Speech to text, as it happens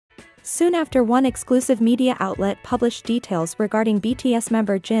Soon after, one exclusive media outlet published details regarding BTS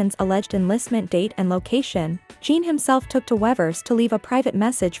member Jin's alleged enlistment date and location, Jin himself took to Quires to leave a private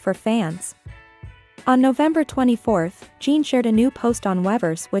message for fans. On November 24, Jin shared a new post on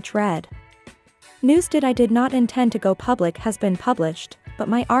Quires which read, "News I did not intend to go public has been published, but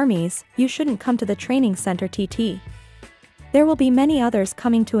my armies, you shouldn't come to the training center TT. There will be many others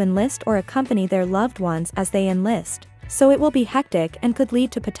coming to enlist or accompany their loved ones as they enlist, so it will be hectic and could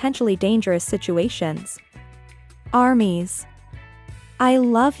lead to potentially dangerous situations. Armies, I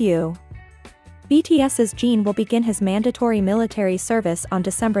love you." BTS's Jin will begin his mandatory military service on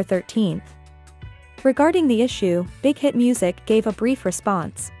December 13. Regarding the issue, Big Hit Music gave a brief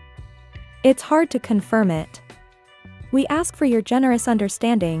response. "It's hard to confirm it. We ask for your generous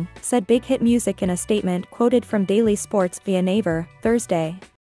understanding," said Big Hit Music in a statement quoted from Daily Sports via Naver, Thursday.